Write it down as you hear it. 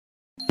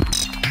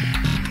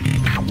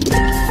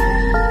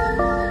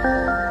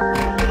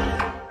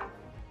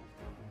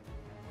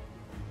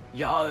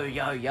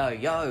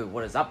Yo,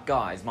 what is up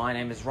guys? My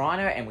name is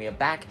Rhino and we are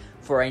back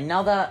for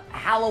another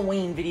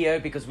Halloween video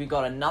because we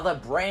got another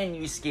brand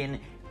new skin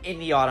in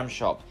the item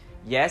shop.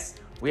 Yes,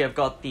 we have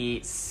got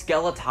the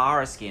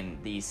Skeletara skin,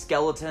 the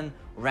Skeleton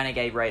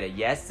Renegade Raider.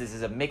 Yes, this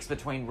is a mix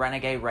between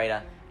Renegade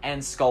Raider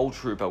and Skull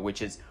Trooper,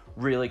 which is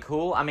really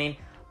cool. I mean,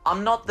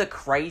 I'm not the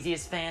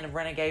craziest fan of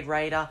Renegade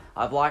Raider.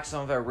 I've liked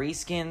some of her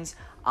reskins.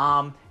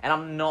 And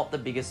I'm not the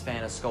biggest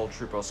fan of Skull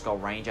Trooper or Skull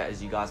Ranger,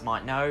 as you guys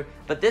might know.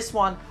 But this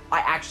one, I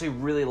actually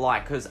really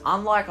like, because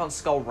unlike on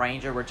Skull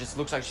Ranger, where it just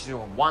looks like she's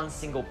doing one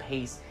single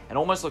piece and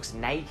almost looks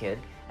naked,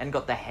 and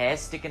got the hair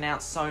sticking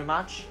out so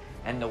much,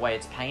 and the way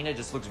it's painted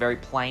just looks very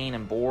plain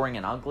and boring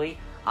and ugly,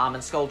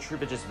 and Skull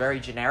Trooper just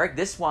very generic.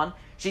 This one,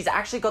 she's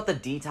actually got the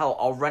detail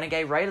of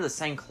Renegade Raider, the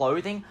same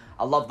clothing.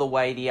 I love the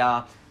way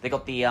they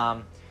got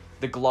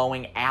the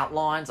glowing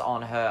outlines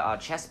on her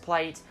chest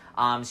plate.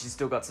 She's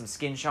still got some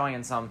skin showing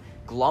and some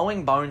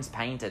glowing bones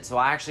painted, so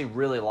I actually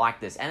really like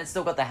this. And it's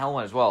still got the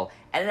helmet as well.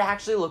 And it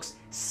actually looks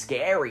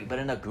scary, but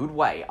in a good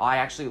way. I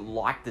actually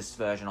like this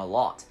version a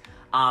lot.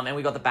 And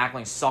we got the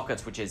backbling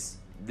sockets,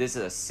 this is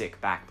a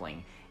sick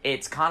backbling.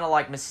 It's kind of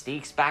like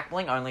Mystique's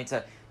backbling, only it's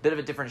a bit of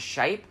a different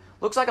shape.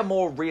 Looks like a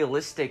more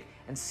realistic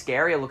and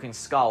scarier looking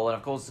skull, and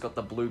of course it's got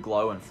the blue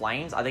glow and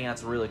flames. I think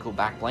that's a really cool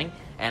backbling.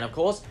 And of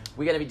course,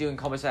 we're going to be doing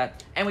combos for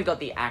that. And we got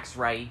the Axe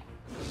Ray.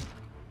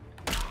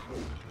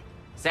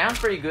 Sounds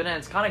pretty good, and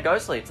it's kind of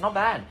ghostly. It's not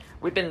bad.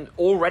 We've been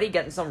already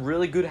getting some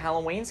really good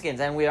Halloween skins,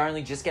 and we're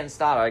only just getting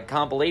started. I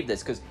can't believe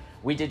this, because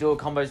we did do a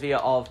combos video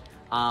of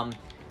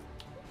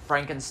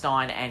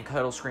Frankenstein and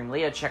Curdle Scream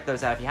Leah. Check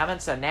those out if you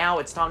haven't. So now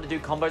it's time to do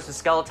combos for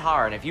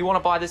Skeletara, and if you want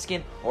to buy this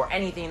skin or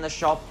anything in the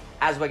shop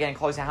as we're getting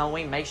closer to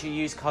Halloween, make sure you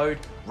use code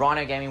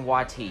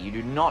RhinoGamingYT. You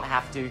do not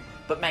have to,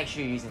 but make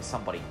sure you're using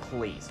somebody,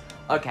 please.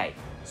 Okay,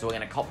 so we're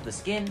going to cop the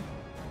skin.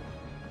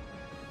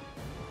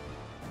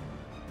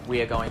 We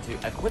are going to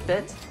equip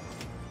it,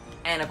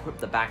 and equip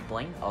the back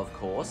bling, of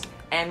course,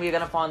 and we're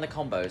going to find the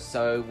combos,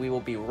 so we will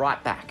be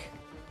right back.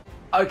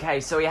 Okay,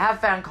 so we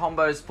have found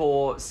combos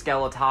for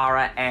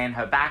Skeletara and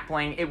her back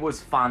bling. It was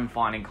fun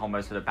finding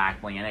combos for the back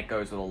bling, and it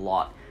goes with a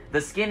lot.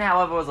 The skin,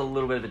 however, was a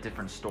little bit of a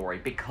different story.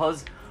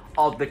 Because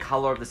of the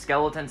color of the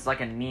skeleton, it's like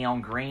a neon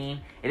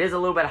green. It is a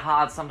little bit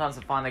hard sometimes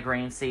to find the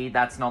green. See,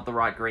 that's not the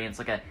right green.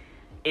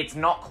 It's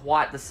not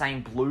quite the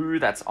same blue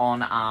that's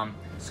on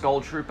Skull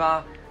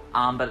Trooper.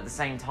 But at the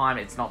same time,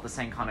 it's not the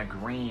same kind of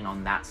green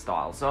on that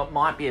style. So it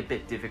might be a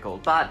bit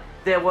difficult. But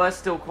there were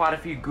still quite a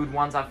few good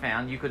ones I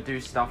found. You could do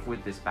stuff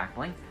with this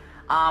backbling.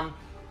 And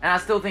I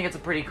still think it's a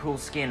pretty cool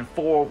skin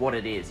for what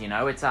it is, you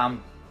know?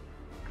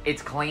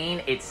 It's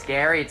clean, it's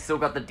scary, it's still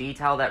got the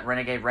detail that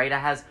Renegade Raider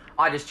has.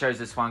 I just chose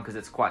this one because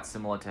it's quite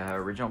similar to her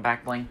original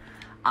backbling.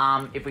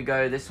 If we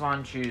go this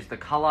one, choose the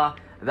color.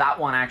 That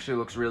one actually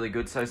looks really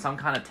good. So some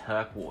kind of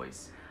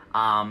turquoise.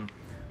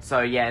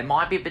 So yeah, it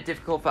might be a bit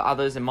difficult for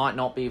others, it might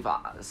not be for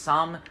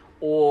some,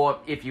 or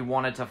if you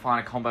wanted to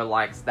find a combo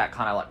like that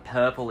kind of like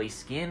purpley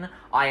skin,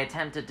 I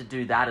attempted to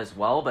do that as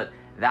well, but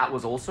that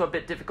was also a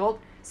bit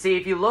difficult. See,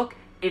 if you look,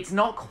 it's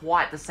not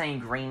quite the same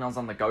green as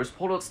on the Ghost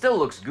Portal, it still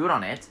looks good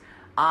on it,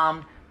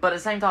 but at the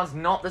same time, it's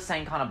not the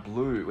same kind of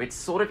blue, it's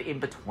sort of in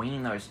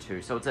between those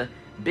two, so it's a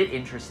bit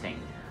interesting.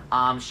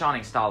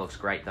 Shining Star looks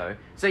great though.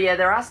 So yeah,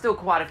 there are still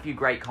quite a few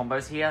great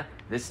combos here.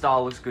 This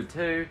style looks good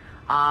too.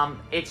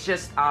 It's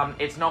just,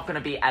 it's not going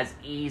to be as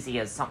easy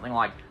as something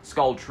like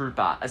Skull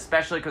Trooper,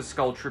 especially because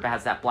Skull Trooper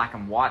has that black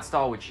and white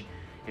style, which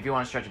if you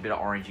want to stretch a bit of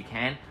orange you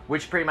can,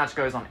 which pretty much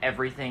goes on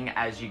everything,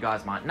 as you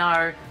guys might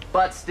know,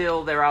 but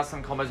still there are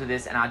some combos with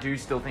this, and I do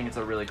still think it's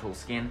a really cool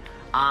skin.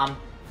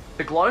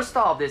 The glow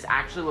style of this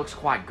actually looks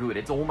quite good.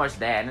 It's almost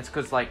there, and it's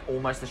because like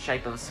almost the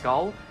shape of a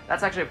skull.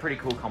 That's actually a pretty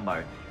cool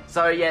combo.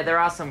 So yeah, there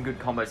are some good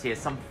combos here,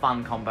 some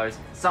fun combos,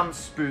 some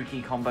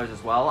spooky combos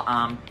as well.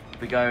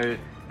 If we go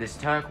this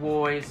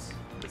turquoise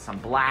with some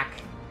black,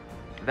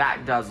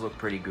 that does look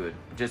pretty good.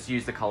 Just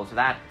use the colors for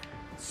that.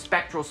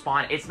 Spectral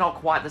Spine, it's not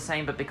quite the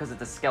same, but because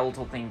it's a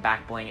skeletal thing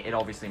back bling, it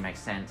obviously makes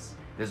sense.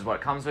 This is what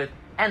it comes with.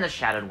 And the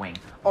Shattered Wing.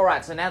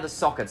 Alright, so now the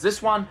sockets.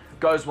 This one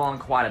goes well in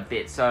quite a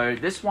bit. So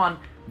this one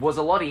was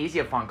a lot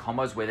easier to find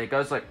combos with. It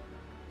goes like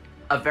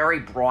a very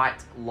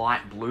bright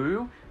light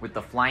blue with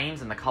the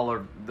flames and the color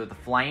of the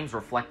flames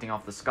reflecting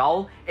off the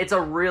skull. It's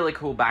a really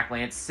cool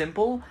backbling. It's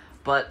simple,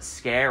 but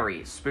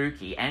scary,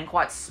 spooky, and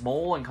quite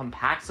small and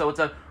compact. So it's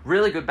a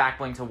really good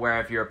backbling to wear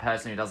if you're a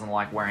person who doesn't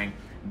like wearing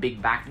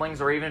big backblings,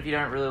 or even if you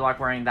don't really like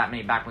wearing that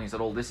many backblings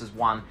at all. This is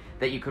one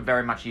that you could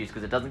very much use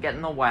because it doesn't get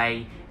in the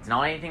way. It's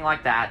not anything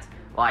like that.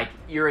 Like,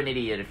 you're an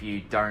idiot if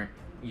you don't,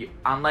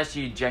 unless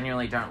you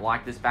genuinely don't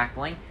like this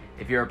backbling.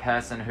 If you're a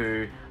person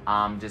who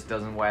just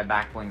doesn't wear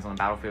backblings on the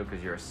battlefield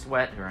because you're a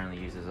sweat who only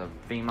uses a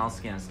female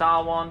skin and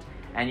Star Wand,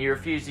 and you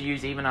refuse to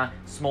use even a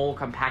small,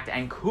 compact,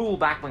 and cool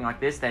backbling like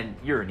this, then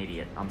you're an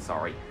idiot. I'm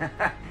sorry.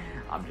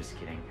 I'm just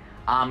kidding.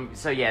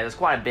 So yeah, there's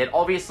quite a bit.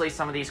 Obviously,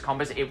 some of these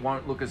combos, it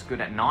won't look as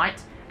good at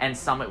night, and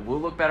some it will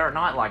look better at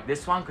night, like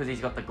this one, because he's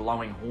got the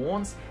glowing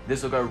horns.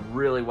 This will go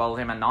really well with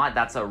him at night.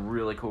 That's a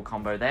really cool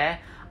combo there.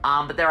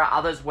 But there are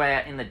others where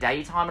in the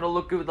daytime it'll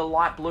look good with the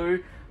light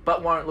blue,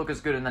 but won't look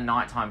as good in the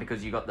nighttime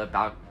because you got the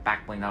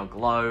back bling that'll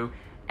glow.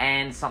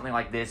 And something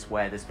like this,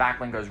 where this back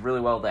bling goes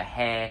really well with the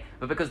hair,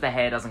 but because the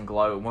hair doesn't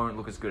glow, it won't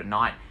look as good at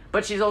night.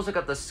 But she's also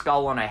got the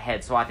skull on her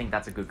head, so I think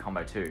that's a good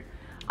combo too.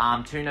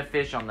 Tuna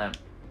fish on the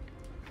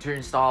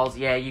Toon styles,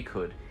 yeah, you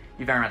could.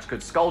 You very much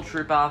could. Skull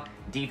Trooper,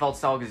 default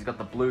style, because he's got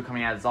the blue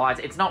coming out of his eyes.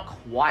 It's not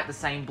quite the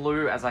same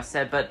blue, as I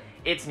said, but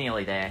it's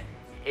nearly there.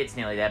 It's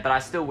nearly there, but I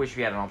still wish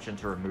we had an option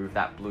to remove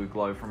that blue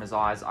glow from his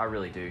eyes. I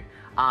really do.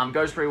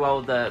 Goes pretty well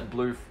with the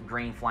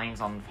blue-green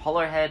flames on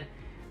Hollowhead.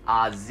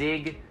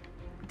 Zig,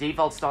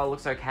 default style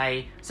looks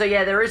okay. So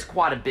yeah, there is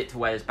quite a bit to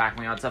wear this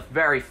backbling on. It's a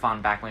very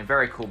fun backbling,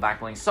 very cool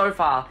backbling. So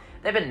far,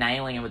 they've been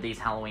nailing it with these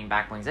Halloween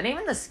backblings. And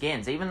even the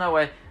skins, even though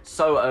we're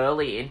so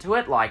early into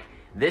it, like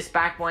this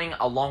backbling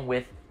along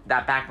with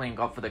that backbling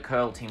got for the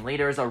Curdle team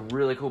leader is a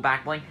really cool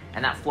backbling,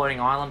 and that floating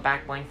island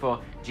backbling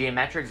for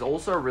Geometrik is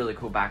also a really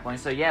cool backbling.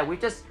 So yeah,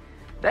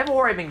 they've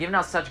already been giving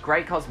us such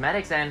great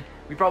cosmetics, and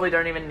we probably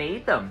don't even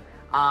need them.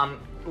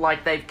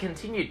 Like they've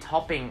continued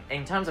topping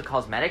in terms of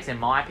cosmetics. In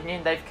my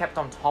opinion, they've kept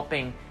on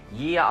topping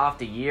year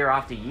after year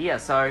after year.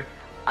 So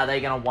are they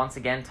going to once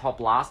again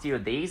top last year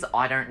with these?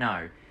 I don't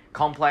know.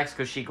 Complex,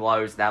 because she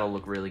glows, that'll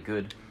look really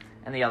good.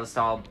 And the other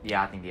style,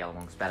 yeah, I think the other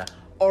one looks better.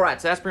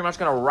 Alright, so that's pretty much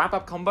going to wrap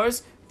up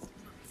combos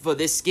for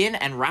this skin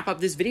and wrap up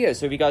this video.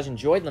 So if you guys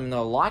enjoyed, let me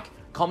know a like,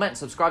 comment,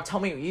 subscribe. Tell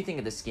me what you think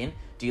of the skin.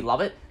 Do you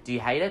love it? Do you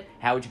hate it?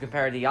 How would you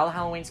compare it to the other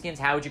Halloween skins?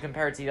 How would you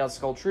compare it to the other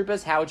Skull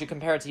Troopers? How would you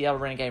compare it to the other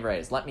Renegade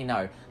Raiders? Let me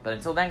know. But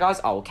until then, guys,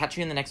 I will catch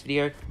you in the next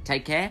video.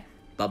 Take care.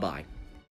 Bye-bye.